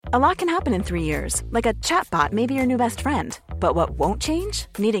A lot can happen in 3 years, like a chatbot may be your new best friend. But what won't change?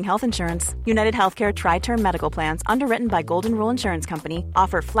 Needing health insurance. United Healthcare Tri-Term Medical Plans, underwritten by Golden Rule Insurance Company,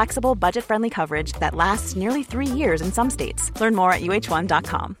 offer flexible, budget-friendly coverage that lasts nearly 3 years in some states. Learn more at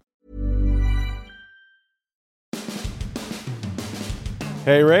uh1.com.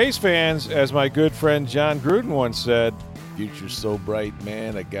 Hey, Rays fans, as my good friend John Gruden once said, future's so bright,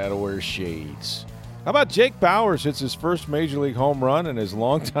 man, I gotta wear shades. How about Jake Bauers hits his first Major League home run and his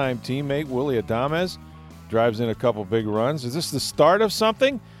longtime teammate Willy Adames drives in a couple big runs? Is this the start of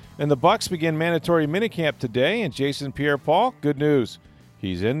something? And the Bucks begin mandatory minicamp today, and Jason Pierre-Paul, good news,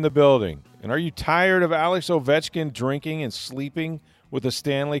 he's in the building. And are you tired of Alex Ovechkin drinking and sleeping with a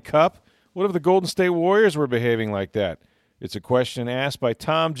Stanley Cup? What if the Golden State Warriors were behaving like that? It's a question asked by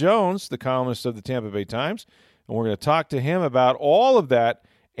Tom Jones, the columnist of the Tampa Bay Times, and we're going to talk to him about all of that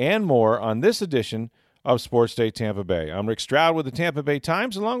and more on this edition of Sports Day Tampa Bay. I'm Rick Stroud with the Tampa Bay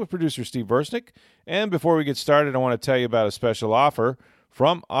Times, along with producer Steve Versnick. And before we get started, I want to tell you about a special offer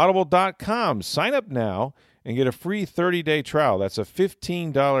from Audible.com. Sign up now and get a free 30-day trial. That's a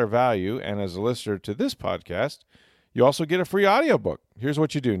 $15 value. And as a listener to this podcast, you also get a free audiobook. Here's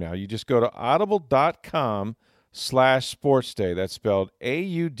what you do now. You just go to audible.com/sportsday. That's spelled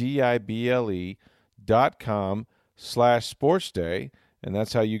audible.com/sportsday. And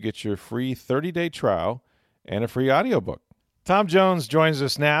that's how you get your free 30-day trial and a free audiobook. Tom Jones joins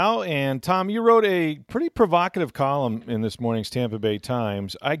us now. And, Tom, you wrote a pretty provocative column in this morning's Tampa Bay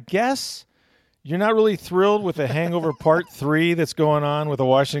Times. I guess you're not really thrilled with the Hangover Part 3 that's going on with the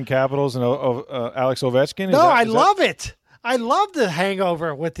Washington Capitals and Alex Ovechkin? No, I love it. I love the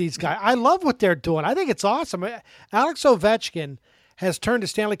hangover with these guys. I love what they're doing. I think it's awesome. Alex Ovechkin has turned the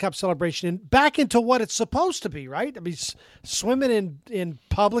Stanley Cup celebration back into what it's supposed to be, right? I mean, he's swimming in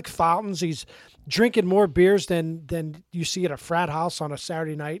public fountains. He's drinking more beers than you see at a frat house on a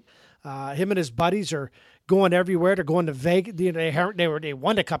Saturday night. Him and his buddies are going everywhere. They're going to Vegas. They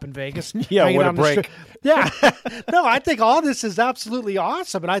won the Cup in Vegas. Yeah, what a break. Yeah. No, I think all this is absolutely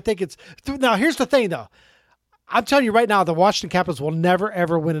awesome. And I think it's – now, here's the thing, though. I'm telling you right now, the Washington Capitals will never,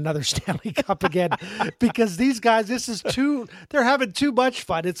 ever win another Stanley Cup again because these guys, they're having too much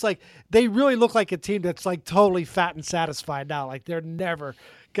fun. It's like they really look like a team that's like totally fat and satisfied now. Like they're never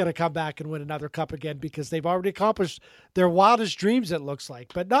going to come back and win another cup again because they've already accomplished their wildest dreams, it looks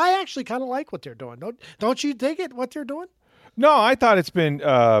like. But no, I actually kind of like what they're doing. Don't you dig it, what they're doing? No, I thought it's been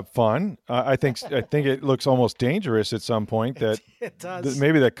fun. I think it looks almost dangerous at some point that it does.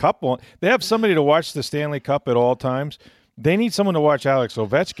 Maybe the Cup won't. They have somebody to watch the Stanley Cup at all times. They need someone to watch Alex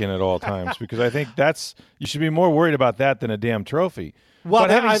Ovechkin at all times because I think you should be more worried about that than a damn trophy. Well, but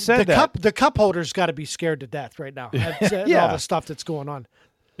having said that, the cup holder's got to be scared to death right now. Yeah. All the stuff that's going on.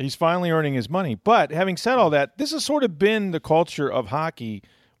 He's finally earning his money. But having said all that, this has sort of been the culture of hockey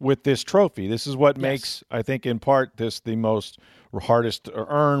with this trophy. This is what makes, I think, in part, this the most hardest to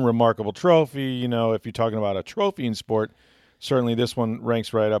earn, remarkable trophy. You know, if you're talking about a trophy in sport, certainly this one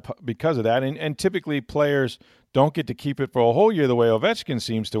ranks right up because of that. And typically players don't get to keep it for a whole year the way Ovechkin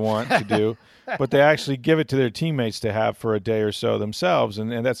seems to want to do, but they actually give it to their teammates to have for a day or so themselves,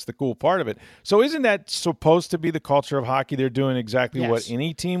 and that's the cool part of it. So isn't that supposed to be the culture of hockey? They're doing exactly what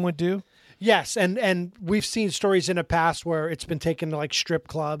any team would do? Yes, and we've seen stories in the past where it's been taken to like strip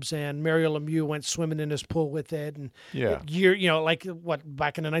clubs, and Mario Lemieux went swimming in his pool with it, and back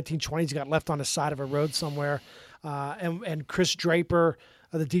in the 1920s, he got left on the side of a road somewhere, and Chris Draper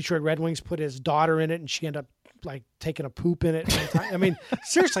of the Detroit Red Wings put his daughter in it, and she ended up like taking a poop in it. I mean,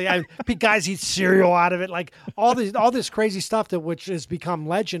 seriously, guys eat cereal out of it, like all this crazy stuff which has become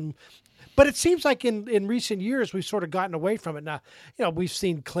legend. But it seems like in recent years, we've sort of gotten away from it. Now, we've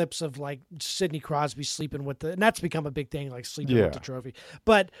seen clips of like Sidney Crosby sleeping with and that's become a big thing, like sleeping with the trophy.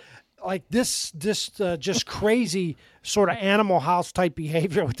 But like this just crazy sort of Animal House type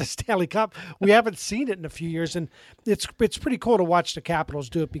behavior with the Stanley Cup, we haven't seen it in a few years. And it's pretty cool to watch the Capitals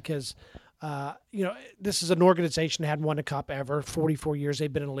do it because, this is an organization that hadn't won a cup ever. 44 years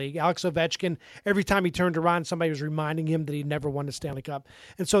they've been in the league. Alex Ovechkin, every time he turned around, somebody was reminding him that he never won a Stanley Cup.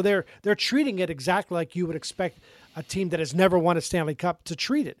 And so they're treating it exactly like you would expect a team that has never won a Stanley Cup to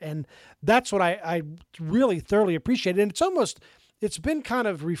treat it. And that's what I really thoroughly appreciate. And it's been kind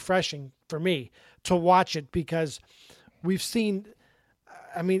of refreshing for me to watch it because we've seen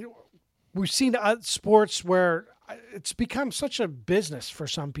sports where it's become such a business for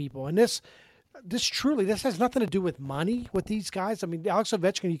some people. And this has nothing to do with money with these guys. I mean, Alex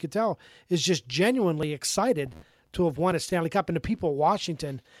Ovechkin, you could tell, is just genuinely excited to have won a Stanley Cup. And the people of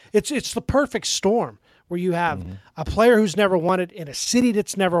Washington, it's the perfect storm where you have a player who's never won it in a city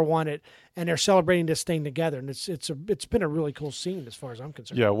that's never won it, and they're celebrating this thing together. And it's been a really cool scene as far as I'm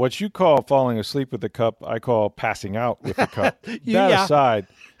concerned. Yeah, what you call falling asleep with the cup, I call passing out with the cup. Yeah. Aside,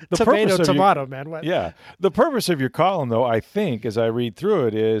 the tomato, man. What? Yeah, the purpose of your column, though, I think, as I read through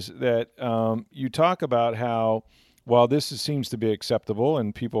it, is that you talk about how, while seems to be acceptable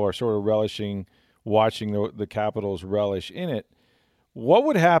and people are sort of relishing watching the Capitals relish in it, what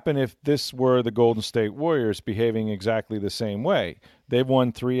would happen if this were the Golden State Warriors behaving exactly the same way? They've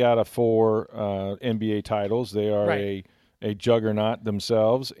won 3 out of 4 NBA titles. They are a juggernaut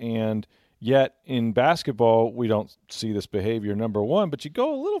themselves, and yet in basketball we don't see this behavior, number one. But you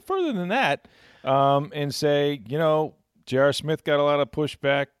go a little further than that and say, J.R. Smith got a lot of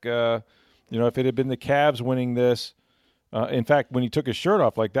pushback. If it had been the Cavs winning this, in fact, when he took his shirt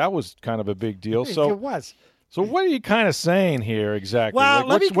off, that was kind of a big deal. So it was. So what are you kind of saying here exactly? Well,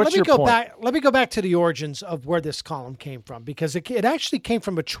 let me go point? back. Let me go back to the origins of where this column came from, because it actually came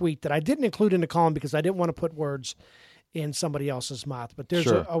from a tweet that I didn't include in the column because I didn't want to put words in somebody else's mouth. But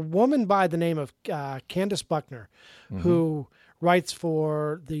there's a woman by the name of Candace Buckner who writes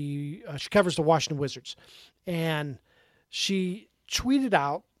for she covers the Washington Wizards, and she tweeted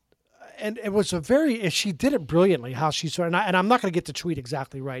out, and it was she did it brilliantly, how she sort of, and I'm not going to get the tweet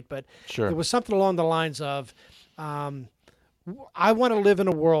exactly right, but it was something along the lines of, I want to live in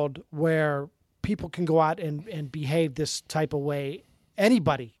a world where people can go out and behave this type of way.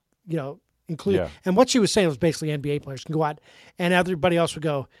 Anybody, including, and what she was saying was basically NBA players can go out and everybody else would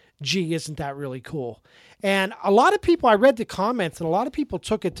go, gee, isn't that really cool? And a lot of people, I read the comments, and a lot of people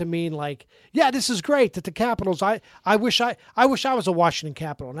took it to mean yeah, this is great that the Capitals. I wish I was a Washington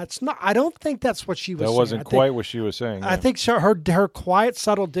Capital. And that's not. I don't think that's what she was saying. That wasn't quite what she was saying. I think her quiet,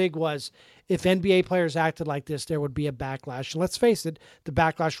 subtle dig was, if NBA players acted like this, there would be a backlash. And let's face it, the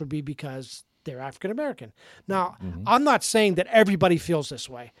backlash would be because they're African American. Now, I'm not saying that everybody feels this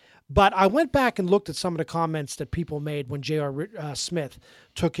way, but I went back and looked at some of the comments that people made when J.R. Smith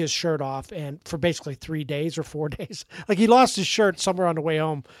took his shirt off, and for basically 3 days or 4 days. He lost his shirt somewhere on the way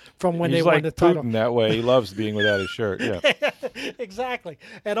home from when they won the title. Putin that way. He loves being without his shirt. Yeah, exactly.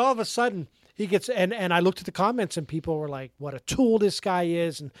 And all of a sudden, he gets and I looked at the comments, and people were like, "What a tool this guy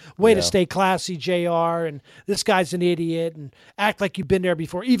is!" and "Way to stay classy, Jr." and "This guy's an idiot," and "Act like you've been there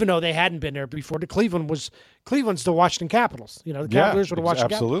before," even though they hadn't been there before. Cleveland's the Washington Capitals. The Cavaliers were the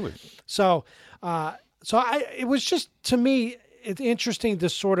Washington absolutely. Capitals. It was just, to me, it's interesting to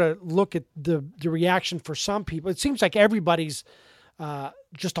sort of look at the reaction for some people. It seems like everybody's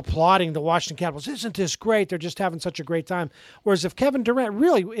just applauding the Washington Capitals. Isn't this great? They're just having such a great time. Whereas if Kevin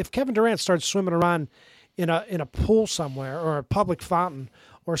Durant starts swimming around in a pool somewhere or a public fountain,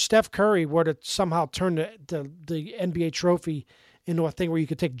 or Steph Curry were to somehow turn the NBA trophy into a thing where you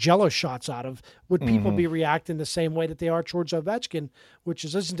could take Jello shots out of, would people be reacting the same way that they are towards Ovechkin, which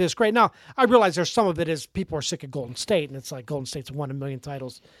is, isn't this great? Now, I realize there's some of it is people are sick of Golden State, and it's like Golden State's won 1 million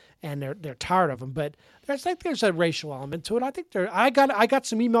titles, and they're tired of them. But there's a racial element to it. I think I got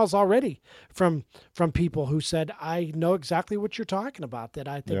some emails already from people who said, I know exactly what you're talking about, that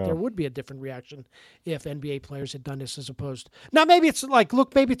I think there would be a different reaction if NBA players had done this as opposed. Now, maybe it's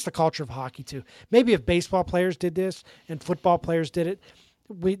maybe it's the culture of hockey too. Maybe if baseball players did this and football players did it,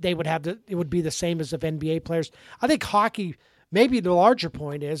 it would be the same as if NBA players. I think hockey, maybe the larger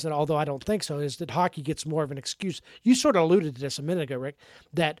point is, and although I don't think so, is that hockey gets more of an excuse. You sort of alluded to this a minute ago, Rick,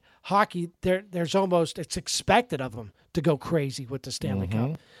 that hockey, it's expected of them to go crazy with the Stanley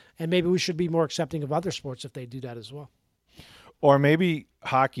Cup. And maybe we should be more accepting of other sports if they do that as well. Or maybe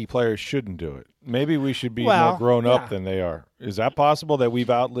hockey players shouldn't do it. Maybe we should be more grown up than they are. Is that possible, that we've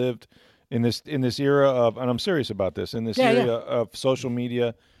outlived in this era of, and I'm serious about this, in this area of social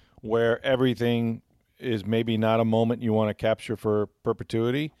media where everything is maybe not a moment you want to capture for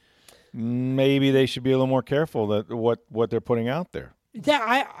perpetuity? Maybe they should be a little more careful that what they're putting out there. Yeah,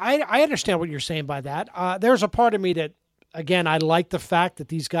 I understand what you're saying by that. There's a part of me that, again, I like the fact that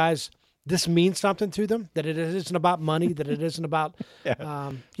these guys, this means something to them, that it isn't about money, that it isn't about, it's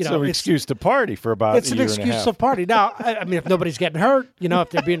an excuse to party for about a year and a half. It's an excuse to party. Now, I mean, if nobody's getting hurt, if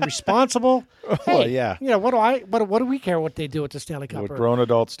they're being responsible, what do we care what they do with the Stanley Cup? What grown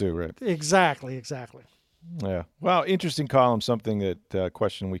adults do, right? Exactly. Yeah. Well, interesting column, something that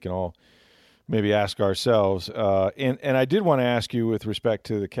question we can all maybe ask ourselves. And I did want to ask you with respect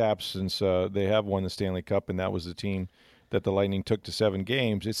to the Caps, since they have won the Stanley Cup, and that was the team that the Lightning took to 7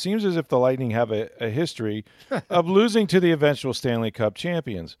 games. It seems as if the Lightning have a history of losing to the eventual Stanley Cup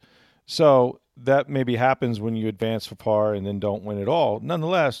champions. So that maybe happens when you advance far and then don't win at all.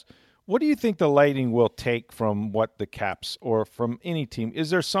 Nonetheless, what do you think the Lightning will take from what the Caps, or from any team? Is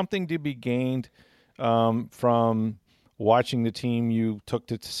there something to be gained from watching the team you took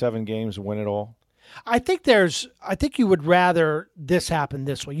to 7 games and win it all? I think you would rather this happen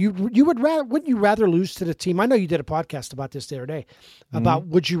this way. Wouldn't you rather lose to the team? I know you did a podcast about this the other day about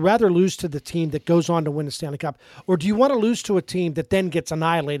would you rather lose to the team that goes on to win the Stanley Cup, or do you want to lose to a team that then gets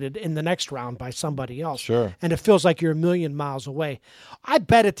annihilated in the next round by somebody else? Sure. And it feels like you're a million miles away. I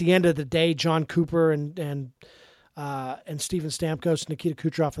bet at the end of the day, John Cooper and Steven Stamkos, Nikita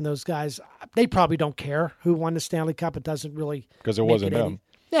Kucherov, and those guys, they probably don't care who won the Stanley Cup. It doesn't really because it wasn't them.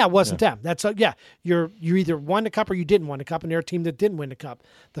 Yeah, it wasn't them. That's you either won the cup or you didn't win the cup, and they're a team that didn't win the cup.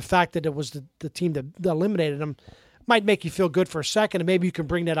 The fact that it was the team that eliminated them might make you feel good for a second, and maybe you can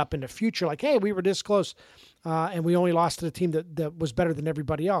bring that up in the future, like, hey, we were this close, and we only lost to the team that was better than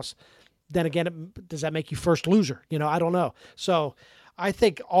everybody else. Then again, does that make you first loser? I don't know. So I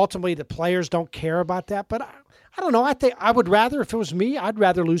think ultimately the players don't care about that, but I don't know. I think I would rather, if it was me, I'd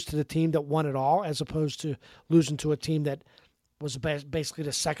rather lose to the team that won it all as opposed to losing to a team that was basically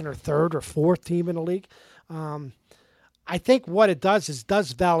the second or third or fourth team in the league. I think what it does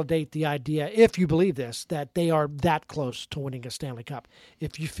validate the idea, if you believe this, that they are that close to winning a Stanley Cup.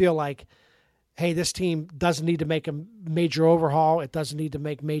 If you feel like, hey, this team doesn't need to make a major overhaul, it doesn't need to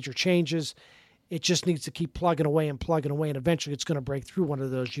make major changes, it just needs to keep plugging away, and eventually it's going to break through one of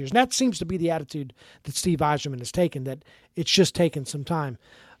those years. And that seems to be the attitude that Steve Yzerman has taken, that it's just taken some time.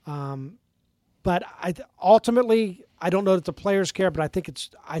 But ultimately, I don't know that the players care, but I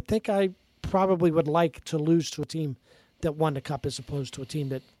think I probably would like to lose to a team that won the cup as opposed to a team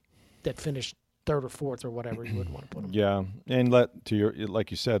that finished third or fourth or whatever you would want to put them. Yeah, and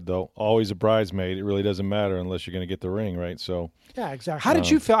like you said, though, always a bridesmaid. It really doesn't matter unless you're going to get the ring, right? So yeah, exactly. How did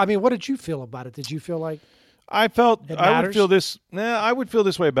you feel? I mean, what did you feel about it? Did you feel like I would feel this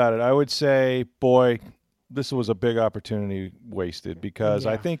way about it. I would say, boy, this was a big opportunity wasted, because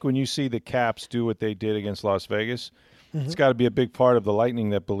I think when you see the Caps do what they did against Las Vegas, it's got to be a big part of the Lightning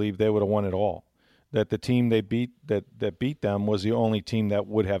that believed they would have won it all. That the team they beat that beat them was the only team that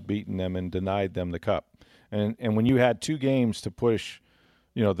would have beaten them and denied them the cup. And when you had 2 games to push,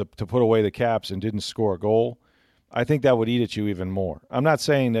 to put away the Caps and didn't score a goal, I think that would eat at you even more. I'm not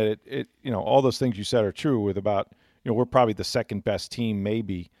saying that it all those things you said are true with about, we're probably the second best team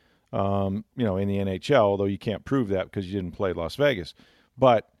maybe, in the NHL, although you can't prove that because you didn't play Las Vegas.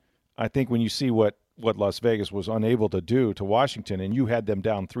 But I think when you see what Las Vegas was unable to do to Washington, and you had them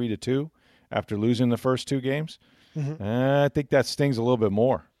down 3-2 after losing the first 2 games, I think that stings a little bit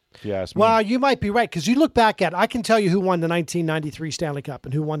more, if you ask me. Well, you might be right, because you look back I can tell you who won the 1993 Stanley Cup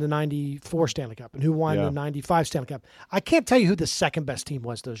and who won the 94 Stanley Cup and who won the 95 Stanley Cup. I can't tell you who the second best team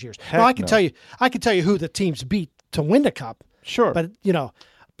was those years. I can tell you who the teams beat to win the cup. Sure.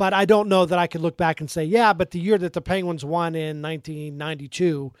 But I don't know that I could look back and say, yeah, but the year that the Penguins won in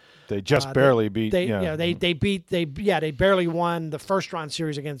 1992, they just barely beat. They barely won the first round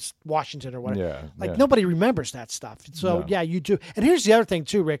series against Washington or whatever. Nobody remembers that stuff. So you do. And here's the other thing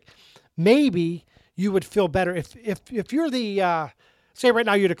too, Rick. Maybe you would feel better if you're the say right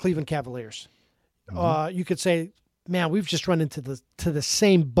now you're the Cleveland Cavaliers. You could say, man, we've just run into the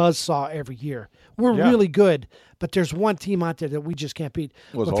same buzzsaw every year. We're really good, but there's one team out there that we just can't beat.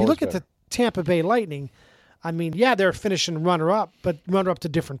 Well, if you look at the Tampa Bay Lightning, I mean, they're finishing runner-up, but runner-up to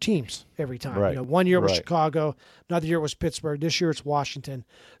different teams every time. Right. One year was Chicago, another year was Pittsburgh, this year it's Washington.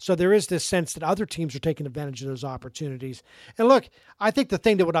 So there is this sense that other teams are taking advantage of those opportunities. And look, I think the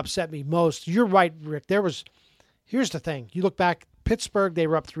thing that would upset me most, you're right, Rick, here's the thing. You look back, Pittsburgh, they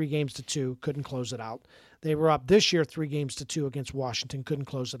were up 3-2, couldn't close it out. They were up this year 3-2 against Washington, couldn't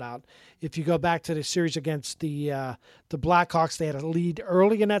close it out. If you go back to the series against the Blackhawks, they had a lead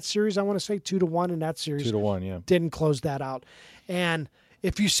early in that series, I want to say 2-1 in that series. 2-1, yeah. Didn't close that out. And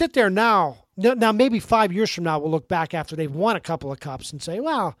if you sit there now maybe 5 years from now, we'll look back after they've won a couple of cups and say,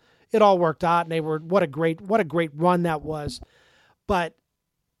 well, it all worked out, and they were what a great run that was. But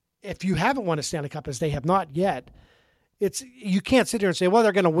if you haven't won a Stanley Cup, as they have not yet, you can't sit there and say, well,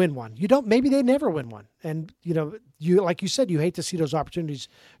 they're going to win one. Maybe they never win one. And, like you said, you hate to see those opportunities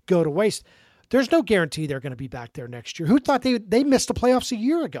go to waste. There's no guarantee they're going to be back there next year. Who thought they missed the playoffs a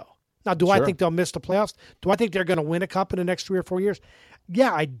year ago? Now, do I think they'll miss the playoffs? Do I think they're going to win a cup in the next 3 or 4 years?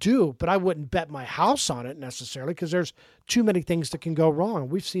 Yeah, I do, but I wouldn't bet my house on it necessarily, because there's too many things that can go wrong.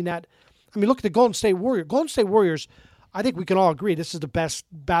 We've seen that. I mean, look at the Golden State Warriors. Golden State Warriors, I think we can all agree, this is the best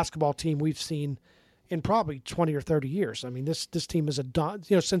basketball team we've seen in probably 20 or 30 years. I mean, this team is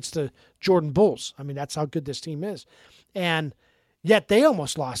since the Jordan Bulls. I mean, that's how good this team is. And yet they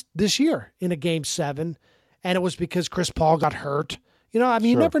almost lost this year in a Game 7, and it was because Chris Paul got hurt. You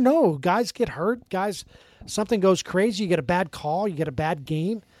never know. Guys get hurt. Something goes crazy. You get a bad call. You get a bad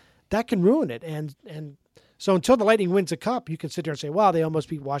game. that can ruin it. And so until the Lightning wins a cup, you can sit there and say, wow, they almost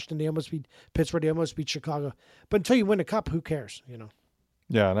beat Washington, they almost beat Pittsburgh, they almost beat Chicago. But until you win a cup, who cares,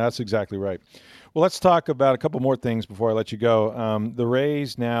 Yeah, that's exactly right. Well, let's talk about a couple more things before I let you go. The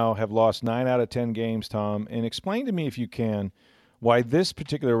Rays now have lost 9 out of 10 games, Tom, and explain to me, if you can, why this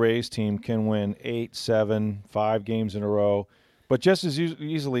particular Rays team can win 8, 7, 5 games in a row, but just as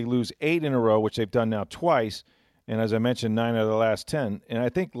easily lose 8 in a row, which they've done now twice, and as I mentioned, 9 out of the last 10. And I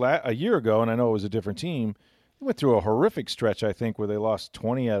think a year ago, and I know it was a different team, they went through a horrific stretch, I think, where they lost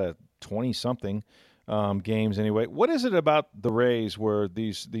 20 out of 20-something games anyway. What is it about the Rays where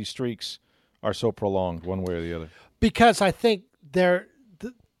these streaks are so prolonged one way or the other? Because I think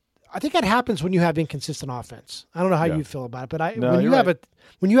I think that happens when you have inconsistent offense. I don't know how you feel about it, but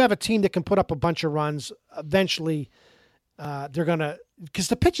when you have a team that can put up a bunch of runs, eventually they're gonna, because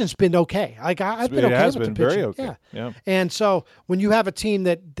the pitching's been okay. Like I've been okay with the pitching. Very okay. Yeah. And so when you have a team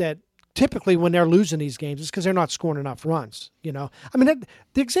that typically when they're losing these games, it's because they're not scoring enough runs. I mean,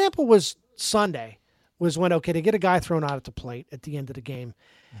 the example was Sunday was when they get a guy thrown out at the plate at the end of the game,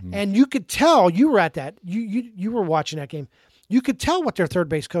 and you could tell you were at that. You were watching that game. You could tell what their third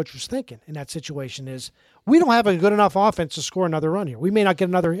base coach was thinking in that situation is, we don't have a good enough offense to score another run here. We may not get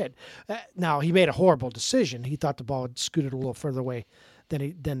another hit. Now, he made a horrible decision. He thought the ball had scooted a little further away than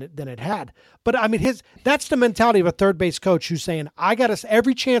it had. But, I mean, that's the mentality of a third base coach who's saying,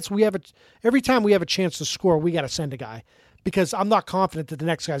 every time we have a chance to score, we got to send a guy because I'm not confident that the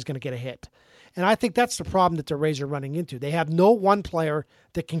next guy's going to get a hit. And I think that's the problem that the Rays are running into. They have no one player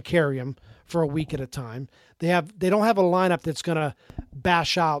that can carry them for a week at a time. They don't have a lineup that's going to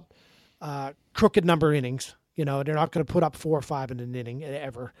bash out crooked number innings. They're not going to put up 4 or 5 in an inning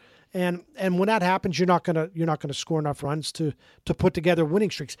ever. And when that happens, you're not going to score enough runs to put together winning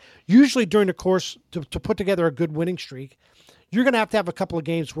streaks. Usually during the course to put together a good winning streak, you're going to have a couple of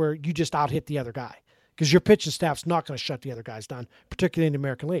games where you just out hit the other guy because your pitching staff's not going to shut the other guys down, particularly in the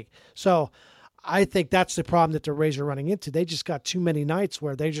American League. So I think that's the problem that the Rays are running into. They just got too many nights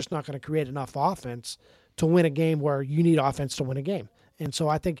where they're just not going to create enough offense to win a game where you need offense to win a game. And so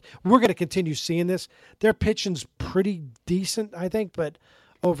I think we're going to continue seeing this. Their pitching's pretty decent, I think, but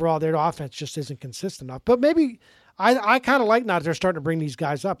overall their offense just isn't consistent enough. But maybe I kind of like now that they're starting to bring these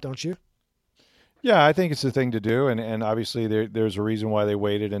guys up, don't you? Yeah, I think it's the thing to do, and obviously there's a reason why they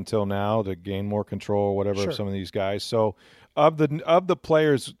waited until now to gain more control or whatever of some of these guys. So of the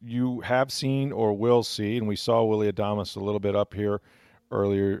players you have seen or will see, and we saw Willy Adames a little bit up here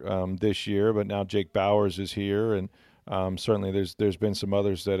earlier this year, but now Jake Bauers is here, and certainly there's been some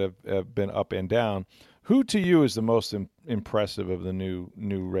others that have been up and down. Who to you is the most impressive of the new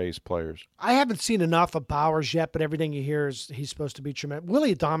Rays players? I haven't seen enough of Bauers yet, but everything you hear is he's supposed to be tremendous.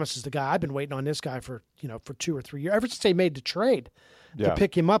 Willy Adames is the guy. I've been waiting on this guy for 2 or 3 years, ever since they made the trade to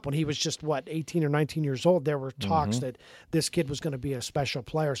pick him up when he was just 18 or 19 years old. There were talks that this kid was going to be a special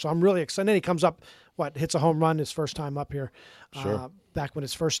player. So I'm really excited. And then he comes up, hits a home run his first time up here, back when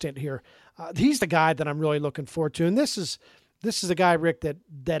his first stint here. He's the guy that I'm really looking forward to. And this is a guy, Rick,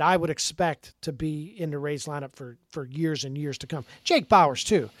 that I would expect to be in the Rays lineup for years and years to come. Jake Bauers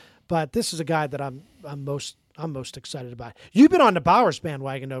too, but this is a guy that I'm most excited about. You've been on the Bauers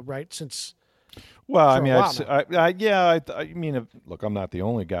bandwagon, though, right? Since well, I mean, look, I'm not the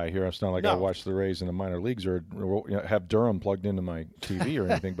only guy here. It's not like I watch the Rays in the minor leagues or have Durham plugged into my TV or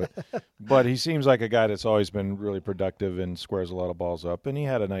anything. But he seems like a guy that's always been really productive and squares a lot of balls up. And he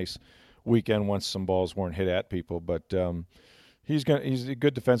had a nice weekend once some balls weren't hit at people, but. He's a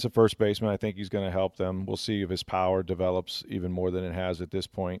good defensive first baseman. I think he's going to help them. We'll see if his power develops even more than it has at this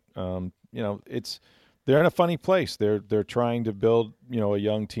point. They're in a funny place. They're trying to build a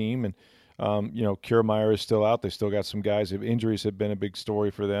young team, and Kiermaier is still out. They still got some guys. Injuries have been a big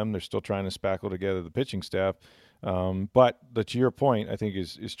story for them. They're still trying to spackle together the pitching staff. But to your point, I think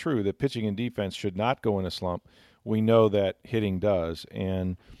is true that pitching and defense should not go in a slump. We know that hitting does,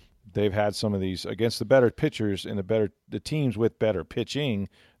 and they've had some of these against the better pitchers and the teams with better pitching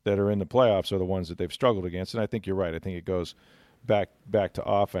that are in the playoffs are the ones that they've struggled against. And I think you're right. I think it goes back to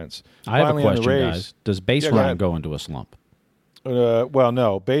offense. I have a question, guys. Does base running go into a slump? Well,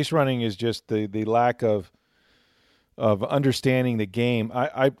 no. Base running is just the lack of understanding the game.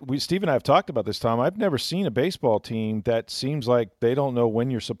 Steve and I have talked about this, Tom. I've never seen a baseball team that seems like they don't know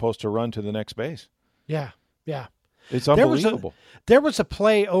when you're supposed to run to the next base. Yeah. It's unbelievable. There was a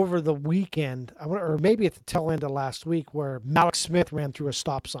play over the weekend, or maybe at the tail end of last week, where Malik Smith ran through a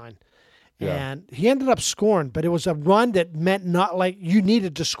stop sign. And he ended up scoring, but it was a run that meant not like you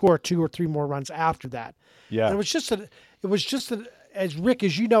needed to score 2 or 3 more runs after that. Yeah. And it was just as Rick,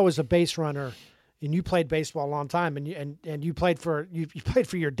 as you know, as a base runner, and you played baseball a long time, and you played for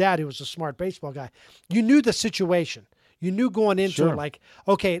your dad, who was a smart baseball guy. You knew the situation. You knew going into it, like,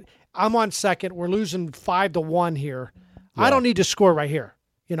 okay, I'm on second. We're losing 5-1 here. Yeah. I don't need to score right here.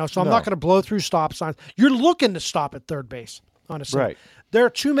 So I'm not going to blow through stop signs. You're looking to stop at third base, honestly. Right. There are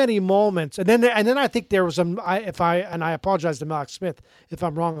too many moments, and then I think there was I apologize to Malak Smith if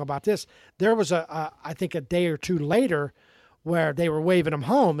I'm wrong about this. There was I think a day or two later where they were waving him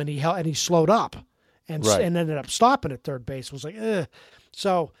home, and he slowed up and ended up stopping at third base. It was like, ugh.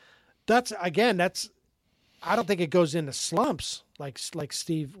 So that's I don't think it goes into slumps like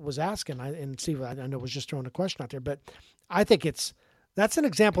Steve was asking. And Steve, I know, was just throwing a question out there, but I think that's an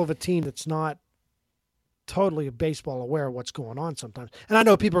example of a team that's not totally baseball aware of what's going on sometimes. And I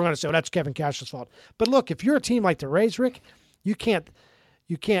know people are going to say, well, that's Kevin Cash's fault. But look, if you're a team like the Rays, Rick, you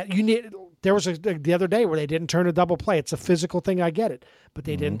need, there was the other day where they didn't turn a double play. It's a physical thing. I get it. But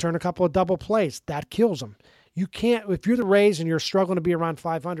they didn't turn a couple of double plays. That kills them. You can't, if you're the Rays and you're struggling to be around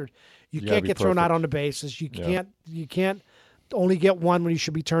 500, you can't get thrown out on the bases. You can't only get one when you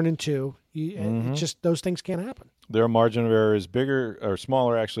should be turning two. It's just, those things can't happen. Their margin of error is bigger or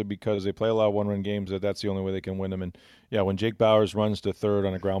smaller, actually, because they play a lot of one-run games. That's the only way they can win them. And, when Jake Bauers runs to third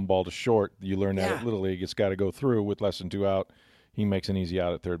on a ground ball to short, you learn that at Little League. It's got to go through with less than 2 out. He makes an easy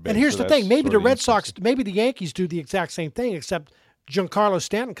out at third base. And here's the thing. Maybe the Red Sox, maybe the Yankees do the exact same thing, except Giancarlo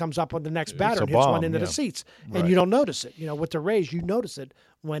Stanton comes up on the next batter and hits one into the seats. And you don't notice it. With the Rays, you notice it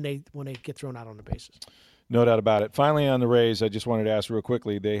when they get thrown out on the bases. No doubt about it. Finally, on the Rays, I just wanted to ask real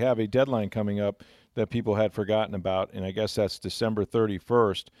quickly. They have a deadline coming up that people had forgotten about, and I guess that's December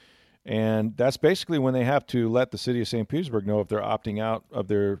 31st. And that's basically when they have to let the city of St. Petersburg know if they're opting out of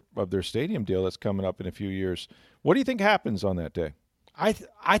their stadium deal that's coming up in a few years. What do you think happens on that day? I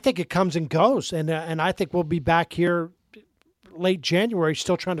think it comes and goes, and I think we'll be back here late January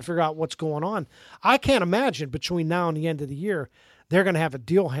still trying to figure out what's going on. I can't imagine between now and the end of the year they're going to have a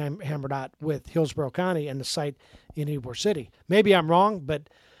deal hammered out with Hillsborough County and the site in Ybor City. Maybe I'm wrong, but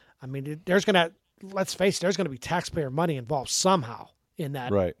I mean, let's face it, there's going to be taxpayer money involved somehow in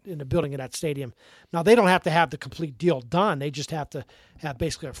that, in the building of that stadium. Now, they don't have to have the complete deal done. They just have to have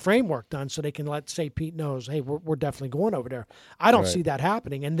basically a framework done so they can let St. Pete knows, hey, we're definitely going over there. I don't see that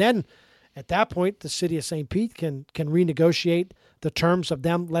happening. And then at that point, the city of St. Pete can renegotiate the terms of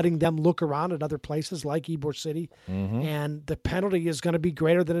them letting them look around at other places like Ybor City, and the penalty is going to be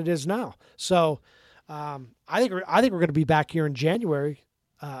greater than it is now. So I think we're going to be back here in January.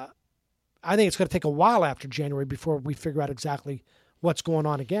 I think it's going to take a while after January before we figure out exactly what's going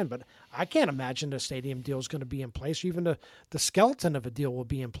on again. But I can't imagine the stadium deal is going to be in place. Even the skeleton of a deal will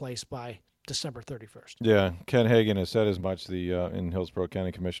be in place by December 31st. Yeah, Ken Hagan has said as much. The in Hillsborough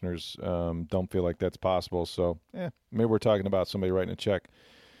County Commissioners don't feel like that's possible. So, maybe we're talking about somebody writing a check.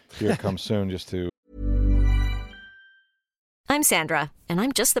 Here it comes soon just to... I'm Sandra, and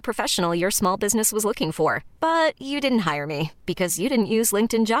I'm just the professional your small business was looking for. But you didn't hire me because you didn't use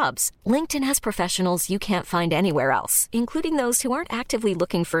LinkedIn Jobs. LinkedIn has professionals you can't find anywhere else, including those who aren't actively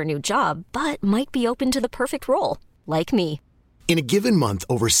looking for a new job, but might be open to the perfect role, like me. In a given month,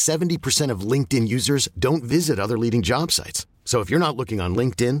 over 70% of LinkedIn users don't visit other leading job sites. So if you're not looking on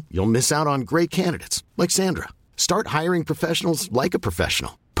LinkedIn, you'll miss out on great candidates like Sandra. Start hiring professionals like a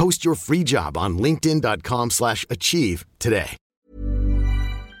professional. Post your free job on linkedin.com/achieve today.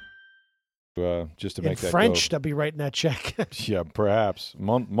 Just to make that French, they'll be writing that check. Yeah, perhaps.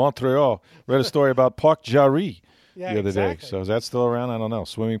 Montreal. Read a story about Parc Jarry the other day. So is that still around? I don't know.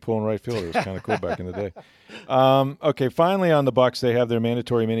 Swimming pool and right fielder was kind of cool back in the day. Okay, finally on the Bucs, they have their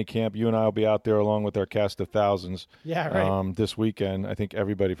mandatory mini camp. You and I will be out there along with our cast of thousands. Yeah, right. This weekend. I think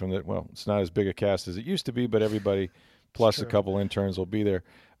everybody from it's not as big a cast as it used to be, but everybody plus a couple interns will be there.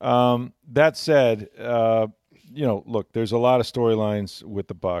 That said, look, there's a lot of storylines with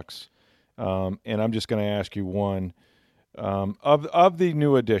the Bucs. And I'm just going to ask you one of the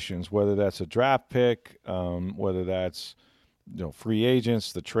new additions, whether that's a draft pick, whether that's free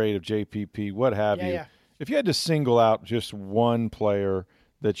agents, the trade of JPP, what have you. Yeah. If you had to single out just one player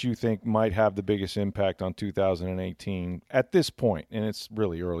that you think might have the biggest impact on 2018 at this point, and it's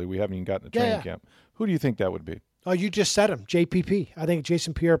really early, we haven't even gotten to training camp, who do you think that would be? Oh, you just said him, JPP. I think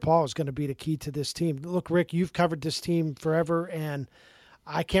Jason Pierre-Paul is going to be the key to this team. Look, Rick, you've covered this team forever, and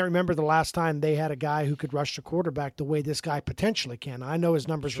I can't remember the last time they had a guy who could rush the quarterback the way this guy potentially can. I know his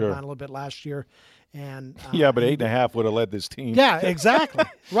numbers were down a little bit last year. And but 8.5 would have led this team. Yeah, exactly.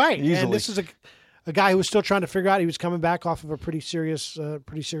 Right. Easily. And this is a guy who was still trying to figure out. He was coming back off of a pretty serious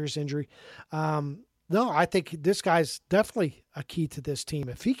injury. No, I think this guy's definitely a key to this team.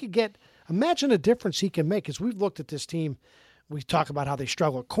 If he could imagine a difference he can make, because we've looked at this team we talk about how they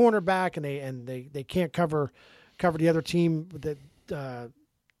struggle at cornerback and they can't cover the other team that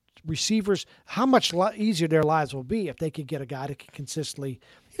receivers. How much easier their lives will be if they could get a guy that can consistently.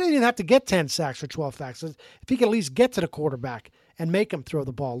 He doesn't even have to get 10 sacks or 12 sacks. If he can at least get to the quarterback and make him throw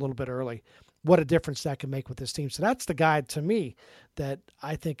the ball a little bit early, what a difference that can make with this team. So that's the guy to me that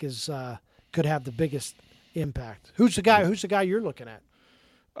I think is could have the biggest impact. Who's the guy you're looking at?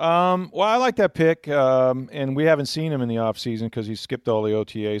 Well, I like that pick, and we haven't seen him in the offseason because he skipped all the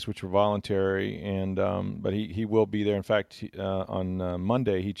OTAs, which were voluntary, and but he will be there. In fact, on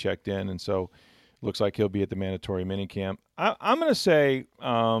Monday he checked in, and so looks like he'll be at the mandatory minicamp. I'm going to say,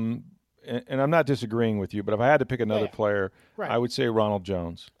 and I'm not disagreeing with you, but if I had to pick another player, I would say Ronald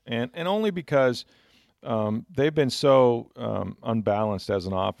Jones, and only because they've been so unbalanced as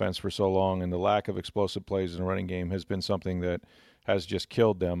an offense for so long, and the lack of explosive plays in the running game has been something that has just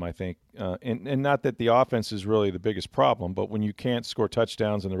killed them, I think. And not that the offense is really the biggest problem, but when you can't score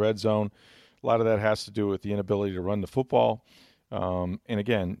touchdowns in the red zone, a lot of that has to do with the inability to run the football. And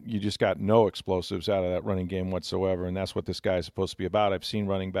again, you just got no explosives out of that running game whatsoever, and that's what this guy is supposed to be about. I've seen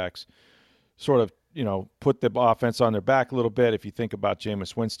running backs sort of, put the offense on their back a little bit. If you think about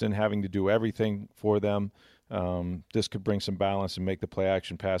Jameis Winston having to do everything for them, this could bring some balance and make the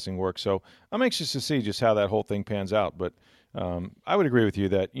play-action passing work. So I'm anxious to see just how that whole thing pans out, but I would agree with you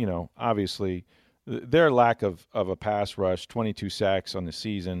that, obviously their lack of a pass rush, 22 sacks on the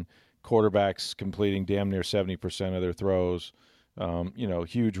season, quarterbacks completing damn near 70% of their throws,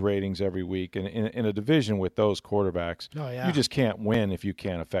 huge ratings every week. And in a division with those quarterbacks, you just can't win if you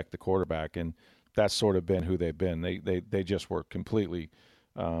can't affect the quarterback. And that's sort of been who they've been. They just were completely,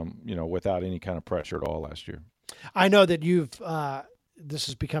 without any kind of pressure at all last year. I know that this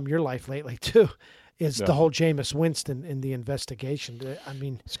has become your life lately too. Is the whole Jameis Winston in the investigation. I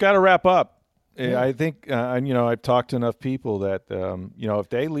mean, it's got to wrap up. Yeah. I think, I've talked to enough people that, if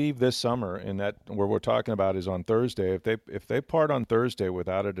they leave this summer and that where we're talking about is on Thursday, if they part on Thursday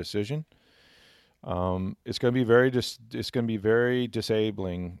without a decision, it's going to be very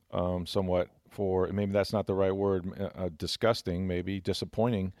disabling, somewhat for, maybe that's not the right word, disgusting, maybe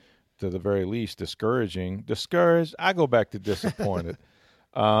disappointing to the very least, discouraged. I go back to disappointed.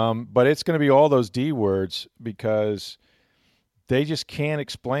 But it's going to be all those D words because they just can't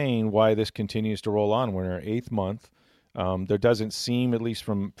explain why this continues to roll on. We're in our 8th month. There doesn't seem, at least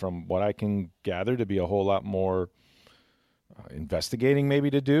from what I can gather, to be a whole lot more investigating maybe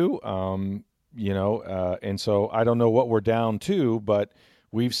to do. And so I don't know what we're down to, but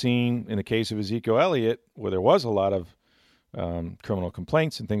we've seen in the case of Ezekiel Elliott, where there was a lot of criminal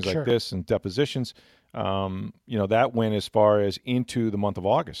complaints and things like this and depositions, that went as far as into the month of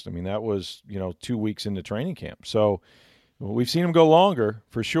August. I mean, that was, 2 weeks into training camp. So we've seen them go longer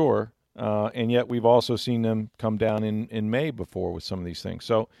for sure. And yet we've also seen them come down in May before with some of these things.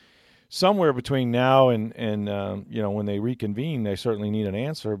 So somewhere between now and when they reconvene, they certainly need an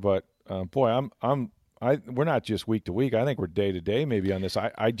answer. But boy, we're not just week to week. I think we're day to day maybe on this.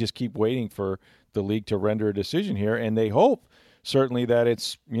 I just keep waiting for the league to render a decision here, and they hope certainly that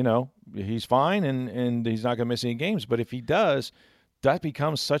it's, he's fine and he's not going to miss any games. But if he does, that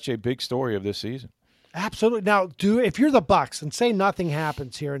becomes such a big story of this season. Absolutely. Now, if you're the Bucs and say nothing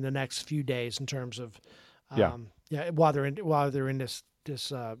happens here in the next few days in terms of, while they're in this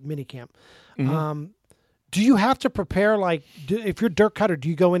mini camp, do you have to prepare? If you're Dirk Cutter, do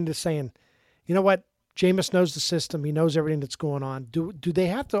you go into saying, you know what, Jameis knows the system, he knows everything that's going on. Do they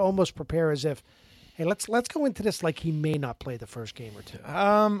have to almost prepare as if, hey, let's go into this like he may not play the first game or two?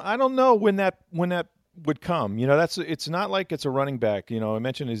 I don't know when that would come. It's not like it's a running back. I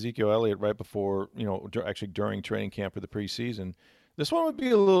mentioned Ezekiel Elliott right before, actually during training camp or the preseason. This one would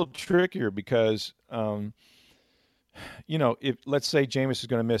be a little trickier because, if let's say Jameis is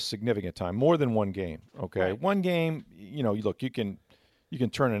going to miss significant time, more than one game. Okay, right. One game, look, you can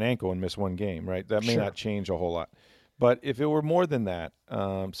turn an ankle and miss one game, right? That may not change a whole lot. But if it were more than that,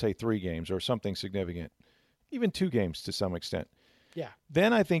 say 3 games or something significant, even 2 games to some extent,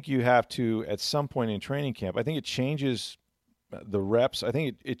 then I think you have to, at some point in training camp, I think it changes the reps. I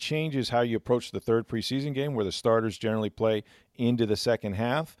think it changes how you approach the 3rd preseason game where the starters generally play into the second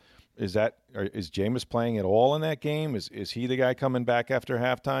half. Is Jameis playing at all in that game? Is he the guy coming back after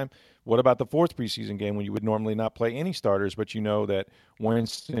halftime? What about the 4th preseason game when you would normally not play any starters, but you know that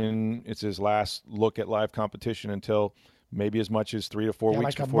Winston, it's his last look at live competition until maybe as much as 3 to 4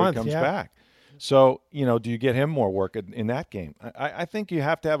 weeks before he comes back. So, do you get him more work in that game? I think you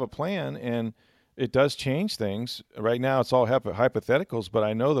have to have a plan, and it does change things. Right now it's all hypotheticals, but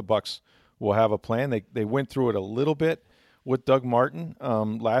I know the Bucs will have a plan. They went through it a little bit with Doug Martin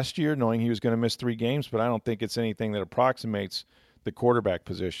last year, knowing he was going to miss 3 games, but I don't think it's anything that approximates the quarterback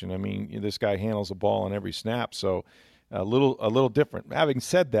position. I mean, this guy handles the ball on every snap, so a little different. Having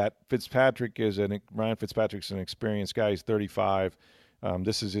said that, Ryan Fitzpatrick's an experienced guy. He's 35.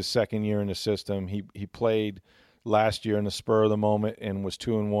 This is his second year in the system. He played last year in the spur of the moment and was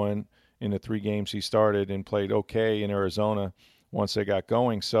 2-1 in the 3 games he started and played okay in Arizona once they got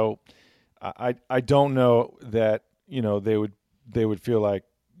going. So I don't know that, they would feel like,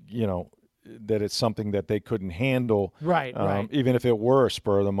 that it's something that they couldn't handle. Right. Even if it were a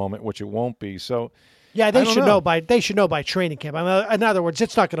spur of the moment, which it won't be. So yeah, they should know by training camp. I mean, in other words,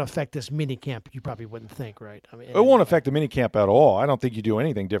 it's not going to affect this mini camp. You probably wouldn't think, right? I mean, it won't affect the mini camp at all. I don't think you do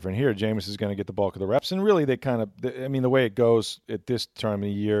anything different here. Jameis is going to get the bulk of the reps, and really, the way it goes at this time of the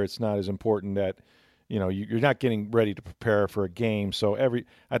year, it's not as important that you're not getting ready to prepare for a game. So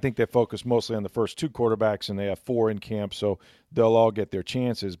I think they focus mostly on the first 2 quarterbacks, and they have 4 in camp, so they'll all get their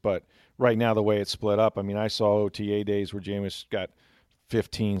chances. But right now, the way it's split up, I mean, I saw OTA days where Jameis got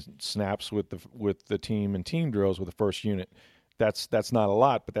 15 snaps with the team and team drills with the first unit. That's not a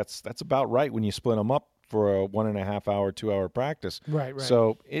lot, but that's about right when you split them up for a 1.5 hour, 2 hour practice. Right.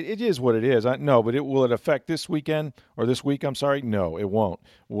 So it is what it is. But will it affect this weekend or this week? I'm sorry. No, it won't.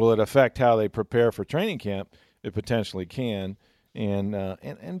 Will it affect how they prepare for training camp? It potentially can.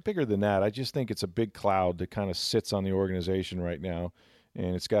 And bigger than that, I just think it's a big cloud that kind of sits on the organization right now,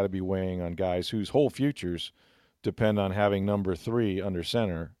 and it's got to be weighing on guys whose whole futures depend on having number 3 under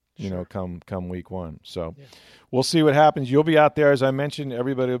center, come week 1. So We'll see what happens. You'll be out there, as I mentioned.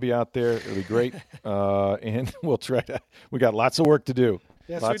 Everybody will be out there. It'll be great. And we'll try to – we got lots of work to do.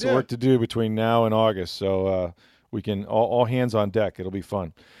 Yes, lots of work to do between now and August. So we can all hands on deck. It'll be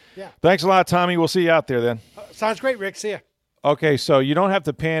fun. Yeah. Thanks a lot, Tommy. We'll see you out there then. Sounds great, Rick. See ya. Okay, so you don't have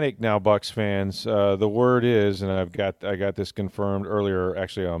to panic now, Bucs fans. The word is, and I got this confirmed earlier,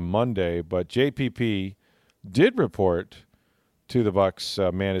 actually on Monday, but JPP did report to the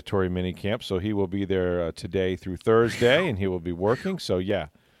Bucs mandatory minicamp, so he will be there today through Thursday, and he will be working. So yeah,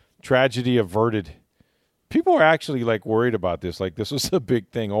 tragedy averted. People are actually worried about this. This was a big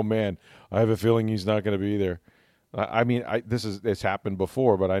thing. Oh man, I have a feeling he's not going to be there. It's happened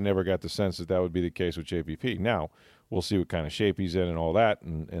before, but I never got the sense that would be the case with JPP. Now we'll see what kind of shape he's in and all that,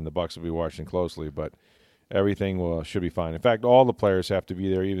 and the Bucs will be watching closely, but everything should be fine. In fact, all the players have to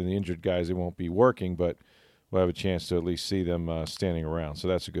be there, even the injured guys. They won't be working, but we'll have a chance to at least see them standing around, so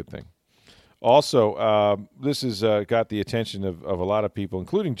that's a good thing. Also, this has got the attention of a lot of people,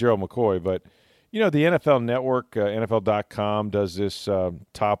 including Gerald McCoy, but the NFL Network, NFL.com, does this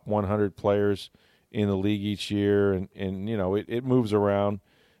top 100 players in the league each year, and it moves around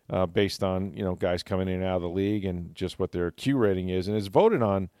based on guys coming in and out of the league and just what their Q rating is, and it's voted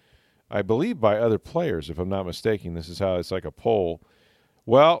on, I believe, by other players, if I'm not mistaken. This is how it's like a poll.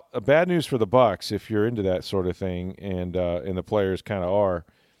 Well, bad news for the Bucs if you're into that sort of thing, and the players kind of are.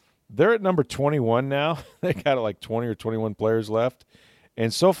 They're at number 21 now. They got 20 or 21 players left,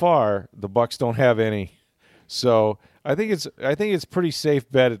 and so far the Bucs don't have any. So I think it's pretty safe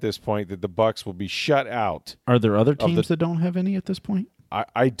bet at this point that the Bucs will be shut out. Are there other teams that don't have any at this point?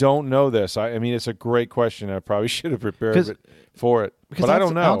 I don't know this. I mean, it's a great question. I probably should have prepared for it, but I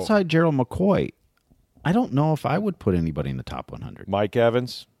don't know. Outside Gerald McCoy, I don't know if I would put anybody in the top 100. Mike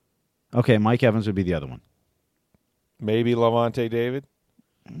Evans. Okay, Mike Evans would be the other one. Maybe Lavonte David.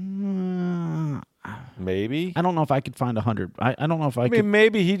 Maybe. I don't know if I could find 100. I don't know if I could.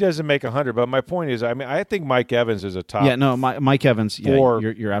 Maybe he doesn't make 100, but my point is, I think Mike Evans is a top. Yeah, no, Mike Evans. Yeah,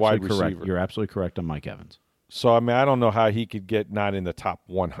 you're absolutely correct. Receiver. You're absolutely correct on Mike Evans. So I don't know how he could get not in the top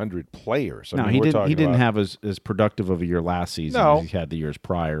 100 players. He didn't have as productive of a year last season as he had the years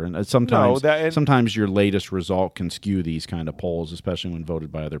prior. And sometimes your latest result can skew these kind of polls, especially when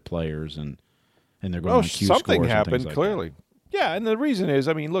voted by other players and they're going on Q scores. Something happened clearly. That. Yeah, and the reason is,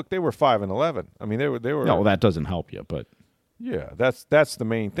 look, they were 5-11. They were. No, that doesn't help you, but yeah, that's the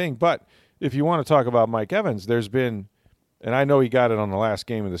main thing. But if you want to talk about Mike Evans, there's been. And I know he got it on the last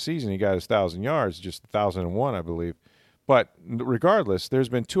game of the season. He got his 1,000 yards, just 1,001, I believe. But regardless, there's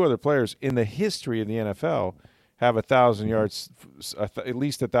been 2 other players in the history of the NFL have 1,000 yards, at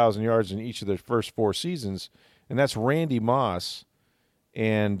least 1,000 yards in each of their first 4 seasons, and that's Randy Moss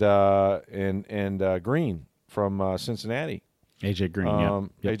and Green from Cincinnati. AJ Green,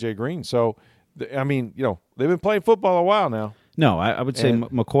 AJ Green. So, they've been playing football a while now. No, I would say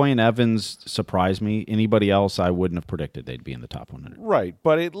McCoy and Evans surprised me. Anybody else, I wouldn't have predicted they'd be in the top 100. Right,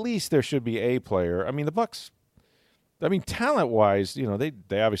 but at least there should be a player. The Bucs, talent-wise,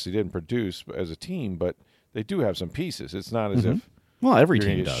 they obviously didn't produce as a team, but they do have some pieces. It's not as if every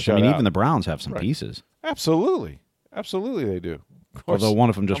team does. Even the Browns have some pieces. Absolutely. Absolutely they do. Although one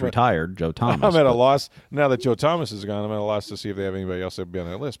of them just retired, Joe Thomas. I'm at a loss. Now that Joe Thomas is gone, I'm at a loss to see if they have anybody else that would be on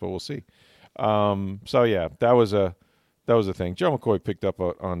that list, but we'll see. So, yeah, that was a thing. Joe McCoy picked up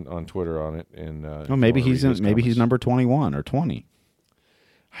on Twitter on it. And well, maybe he's number 21 or 20.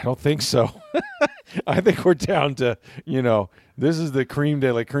 I don't think so. I think we're down to, this is the cream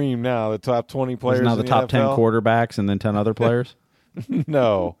de la cream now, the top 20 players. Now the top 10 quarterbacks and then 10 other players?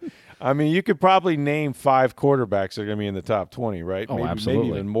 No. I mean, you could probably name 5 quarterbacks that are going to be in the top 20, right? Oh, absolutely.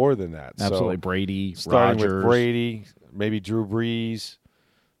 Maybe even more than that. Absolutely. So, Brady, starting Rodgers. with Brady, maybe Drew Brees,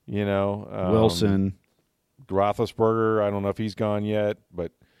 Wilson. Roethlisberger. I don't know if he's gone yet,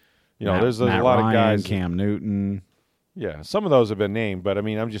 but, there's a Matt lot Ryan, of guys. Cam Newton. Yeah, some of those have been named, but, I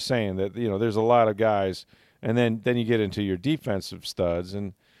mean, I'm just saying that, there's a lot of guys. And then you get into your defensive studs,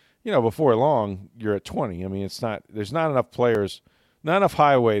 and, before long, you're at 20. I mean, there's not enough players. Not enough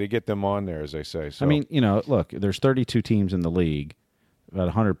highway to get them on there, as they say. So. I mean, look, there's 32 teams in the league, about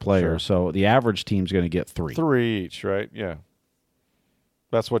 100 players, sure. So the average team's going to get 3. 3 each, right? Yeah.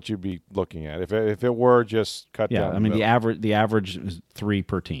 That's what you'd be looking at. If it were just cut down. Yeah, I mean, the average is 3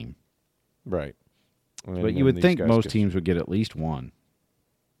 per team. Right. But you would think most teams would get at least 1.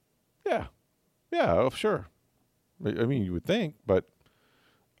 Yeah. Yeah, sure. I mean, you would think, but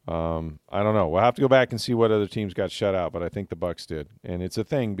I don't know. We'll have to go back and see what other teams got shut out, but I think the Bucs did, and it's a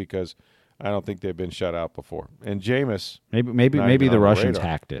thing because I don't think they've been shut out before. And Jameis, maybe the Russians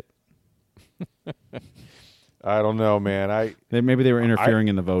hacked it. I don't know, man. Maybe they were interfering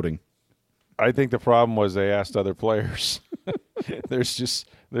in the voting. I think the problem was they asked other players. There's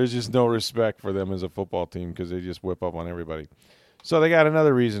just no respect for them as a football team because they just whip up on everybody. So they got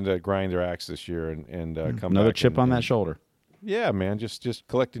another reason to grind their axe this year and come another back chip on that shoulder. Yeah, man, just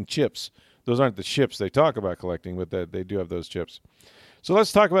collecting chips. Those aren't the chips they talk about collecting, but they do have those chips. So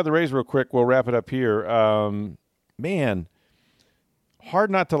let's talk about the Rays real quick. We'll wrap it up here. Man,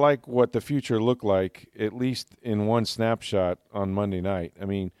 hard not to like what the future looked like, at least in one snapshot on Monday night. I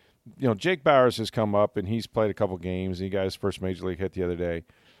mean, Jake Bauers has come up, and he's played a couple games. He got his first major league hit the other day.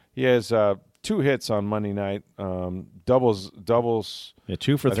 He has 2 hits on Monday night, doubles. Yeah,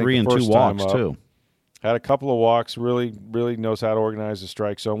 2 for 3 and 2 walks, too. Had a couple of walks, really knows how to organize the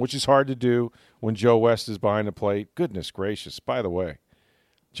strike zone, which is hard to do when Joe West is behind the plate. Goodness gracious. By the way,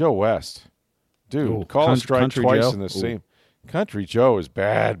 Joe West, dude, call a strike twice Joe. In this scene. Country Joe is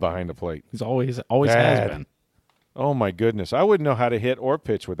bad behind the plate. He's always has been. Oh, my goodness. I wouldn't know how to hit or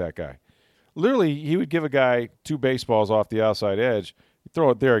pitch with that guy. Literally, he would give a guy 2 baseballs off the outside edge, throw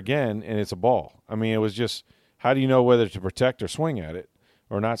it there again, and it's a ball. I mean, it was just, how do you know whether to protect or swing at it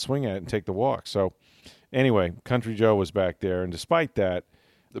or not swing at it and take the walk? So, anyway, Country Joe was back there, and despite that,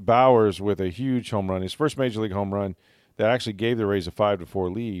 the Bauers with a huge home run, his first major league home run that actually gave the Rays a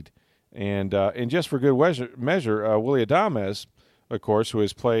 5-4 lead. And just for good measure, Willy Adames, of course, who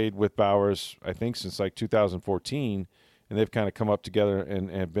has played with Bauers, I think, since like 2014, and they've kind of come up together and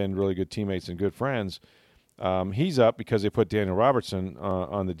have been really good teammates and good friends. He's up because they put Daniel Robertson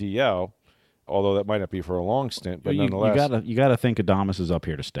on the DL, although that might not be for a long stint, but nonetheless. You got to think Adames is up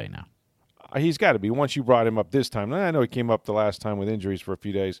here to stay now. He's got to be. Once you brought him up this time, and I know he came up the last time with injuries for a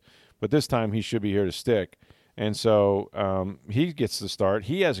few days, but this time he should be here to stick. And so he gets the start.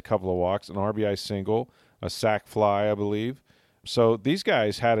 He has a couple of walks, an RBI single, a sac fly, I believe. So these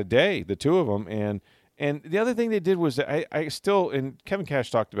guys had a day, the 2 of them. And the other thing they did was I still, and Kevin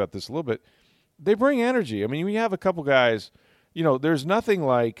Cash talked about this a little bit, they bring energy. I mean, when you have a couple guys, there's nothing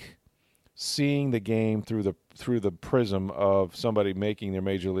like seeing the game through the prism of somebody making their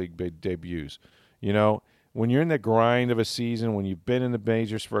major league debuts. When you're in the grind of a season, when you've been in the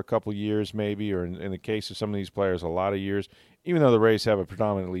majors for a couple years maybe, or in the case of some of these players, a lot of years, even though the Rays have a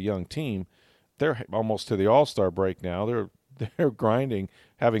predominantly young team, they're almost to the All-Star break now. They're grinding,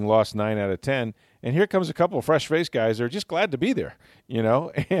 having lost 9 out of 10. And here comes a couple of fresh-faced guys that are just glad to be there,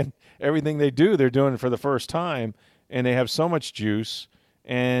 and everything they do, they're doing it for the first time, and they have so much juice,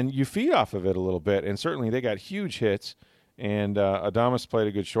 and you feed off of it a little bit. And certainly they got huge hits. And Adames played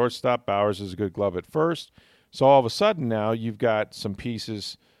a good shortstop. Bauers is a good glove at first. So all of a sudden now you've got some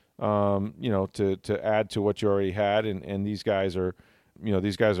pieces, to add to what you already had. And these guys are,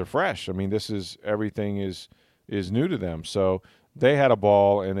 fresh. I mean, everything is new to them. So they had a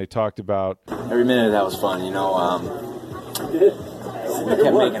ball, and they talked about every minute of that was fun. We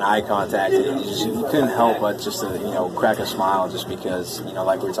kept making eye contact, and you couldn't help but just to crack a smile, just because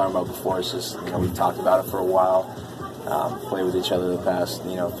like we were talking about before. It's just we've talked about it for a while. Played with each other the past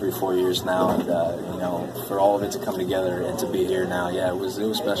 3-4 years now, and for all of it to come together and to be here now, it was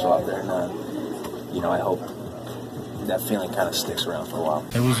special out there, and I hope that feeling kind of sticks around for a while.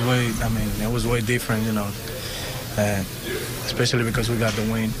 It was way different, and especially because we got the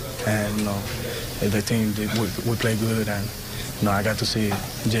win, and the team we play good, and I got to see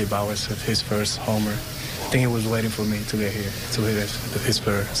Jay Bauers his first homer. I think he was waiting for me to get here to hit his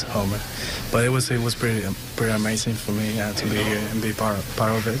first homer, but it was pretty amazing for me to be here and be part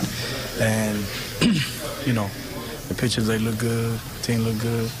of it, and the pitchers, they look good, team look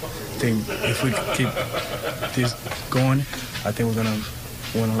good. I think if we keep this going, I think we're gonna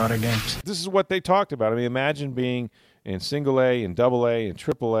win a lot of games. This is what they talked about. I mean, imagine being in single A and double A and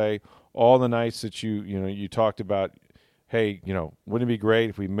triple A, all the nights that you talked about, hey, wouldn't it be great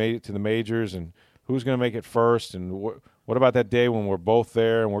if we made it to the majors, and who's going to make it first, and what about that day when we're both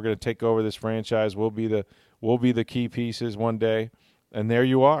there and we're going to take over this franchise? We'll be the key pieces one day. And there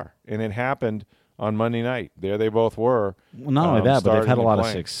you are. And it happened on Monday night. There they both were. Well, not only that, but they've had a lot of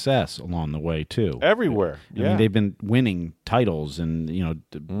success along the way too. Everywhere. Yeah. I mean, they've been winning titles, and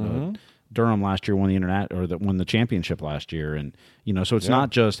Durham last year won won the championship last year, and so it's not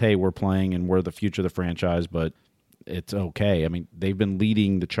just, hey, we're playing and we're the future of the franchise, but it's okay. I mean, they've been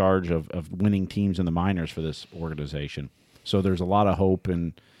leading the charge of winning teams in the minors for this organization. So there's a lot of hope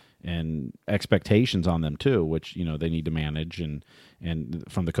and expectations on them too, which they need to manage and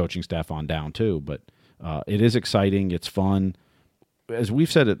from the coaching staff on down too. But it is exciting. It's fun. As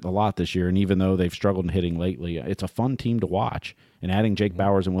we've said it a lot this year, and even though they've struggled in hitting lately, it's a fun team to watch. And adding Jake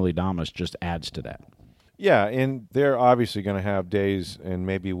Bauers and Willy Adames just adds to that. Yeah, and they're obviously going to have days and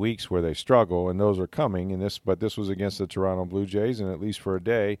maybe weeks where they struggle, and those are coming. But this was against the Toronto Blue Jays, and at least for a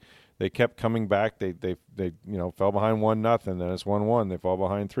day, they kept coming back. They fell behind 1-0, then it's 1-1. They fall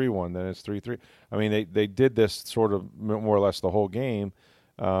behind 3-1, then it's 3-3. I mean, they did this sort of more or less the whole game,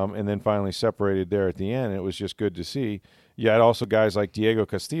 and then finally separated there at the end. It was just good to see. You had also guys like Diego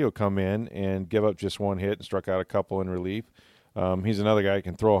Castillo come in and give up just one hit and struck out a couple in relief. He's another guy who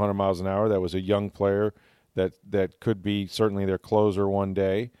can throw 100 miles an hour. That was a young player that could be certainly their closer one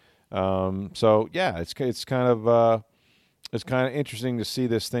day. So yeah, it's kind of interesting to see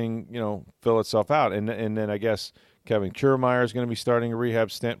this thing fill itself out, and then I guess Kevin Kiermaier is going to be starting a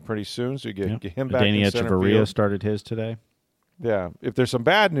rehab stint pretty soon, so you get him back. Danny in center field. Echeverria started his today. Yeah, if there's some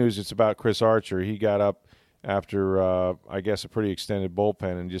bad news, it's about Chris Archer. He got up after I guess a pretty extended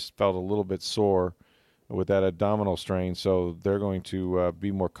bullpen and just felt a little bit sore with that abdominal strain, so they're going to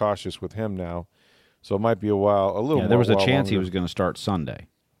be more cautious with him now. So it might be a little more. There was a chance longer. He was going to start Sunday.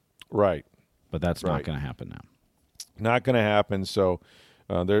 Right. But that's not going to happen now. Not going to happen, so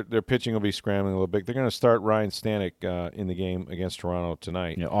their pitching will be scrambling a little bit. They're going to start Ryan Stanek in the game against Toronto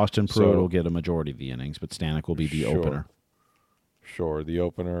tonight. Yeah, Austin Pruitt will get a majority of the innings, but Stanek will be the opener. Sure, the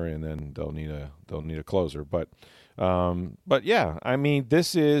opener, and then they'll need a closer. But yeah, I mean,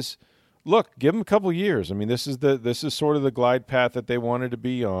 this is – look, give them a couple years. I mean, this is sort of the glide path that they wanted to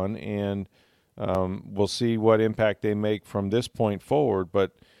be on, and we'll see what impact they make from this point forward.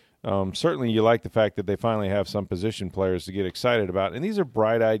 But certainly you like the fact that they finally have some position players to get excited about. And these are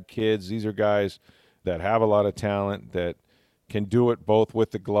bright-eyed kids. These are guys that have a lot of talent, that can do it both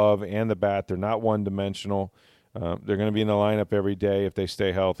with the glove and the bat. They're not one-dimensional. They're going to be in the lineup every day if they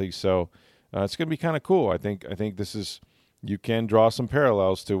stay healthy. So it's going to be kind of cool. I think this is – you can draw some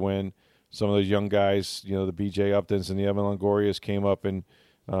parallels to when – some of those young guys, the B.J. Uptons and the Evan Longorias came up, and,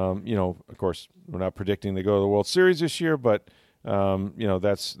 of course, we're not predicting they go to the World Series this year, but,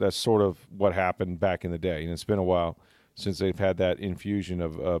 that's sort of what happened back in the day. And it's been a while since they've had that infusion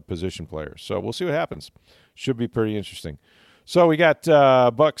of position players. So we'll see what happens. Should be pretty interesting. So we got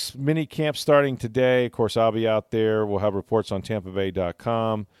Bucks mini camp starting today. Of course, I'll be out there. We'll have reports on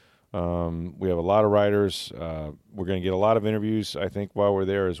TampaBay.com. We have a lot of writers. We're going to get a lot of interviews, I think, while we're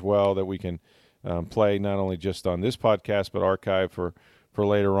there as well, that we can play not only just on this podcast but archive for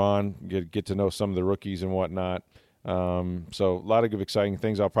later on, get to know some of the rookies and whatnot. So a lot of good, exciting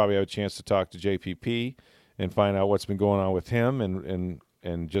things. I'll probably have a chance to talk to JPP and find out what's been going on with him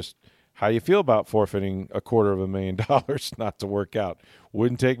and just how you feel about forfeiting $250,000 not to work out.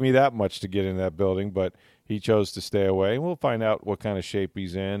 Wouldn't take me that much to get in that building, but he chose to stay away. We'll find out what kind of shape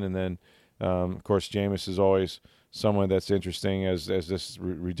he's in. And then, of course, Jameis is always someone that's interesting as this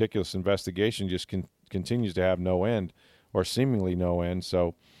ridiculous investigation just continues to have no end, or seemingly no end.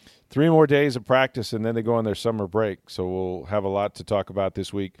 So 3 more days of practice, and then they go on their summer break. So we'll have a lot to talk about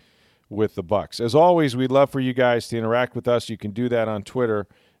this week with the Bucks. As always, we'd love for you guys to interact with us. You can do that on Twitter.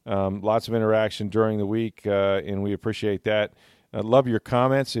 Lots of interaction during the week, and we appreciate that. I love your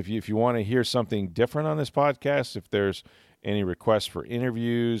comments. If you want to hear something different on this podcast, if there's any requests for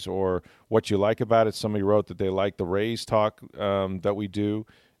interviews or what you like about it. Somebody wrote that they like the Rays talk that we do,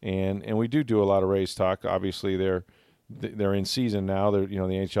 and we do a lot of Rays talk. Obviously, they're they're in season now. The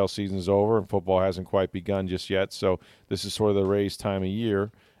NHL season's over and football hasn't quite begun just yet. So this is sort of the Rays' time of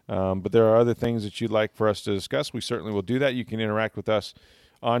year. But there are other things that you'd like for us to discuss. We certainly will do that. You can interact with us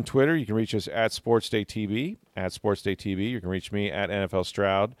on Twitter. You can reach us at SportsDayTV, at SportsDayTV. You can reach me at NFL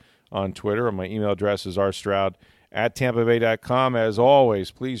Stroud on Twitter. And my email address is rstroud@tampabay.com. As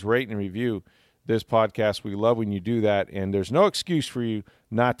always, please rate and review this podcast. We love when you do that. And there's no excuse for you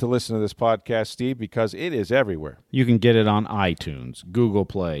not to listen to this podcast, Steve, because it is everywhere. You can get it on iTunes, Google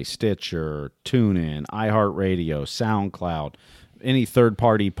Play, Stitcher, TuneIn, iHeartRadio, SoundCloud, any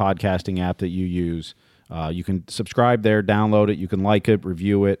third-party podcasting app that you use. You can subscribe there, download it. You can like it,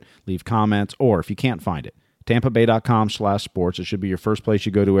 review it, leave comments, or if you can't find it, tampabay.com/sports. It should be your first place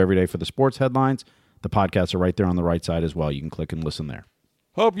you go to every day for the sports headlines. The podcasts are right there on the right side as well. You can click and listen there.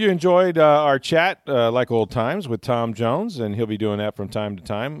 Hope you enjoyed our chat, like old times, with Tom Jones, and he'll be doing that from time to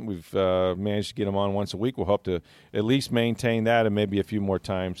time. We've managed to get him on once a week. We'll hope to at least maintain that and maybe a few more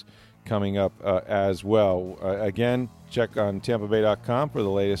times coming up as well. Again, check on tampabay.com for the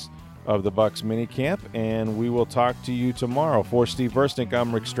latest of the Bucs minicamp, and we will talk to you tomorrow. For Steve Versnick,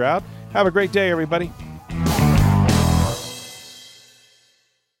 I'm Rick Stroud. Have a great day, everybody.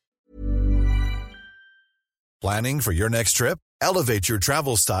 Planning for your next trip? Elevate your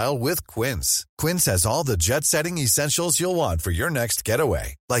travel style with Quince. Quince has all the jet-setting essentials you'll want for your next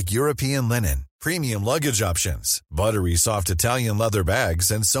getaway, like European linen, premium luggage options, buttery soft Italian leather bags,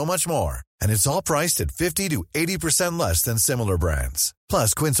 and so much more. And it's all priced at 50 to 80% less than similar brands.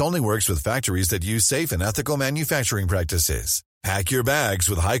 Plus, Quince only works with factories that use safe and ethical manufacturing practices. Pack your bags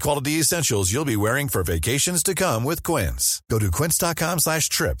with high-quality essentials you'll be wearing for vacations to come with Quince. Go to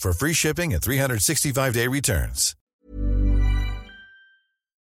quince.com/trip for free shipping and 365-day returns.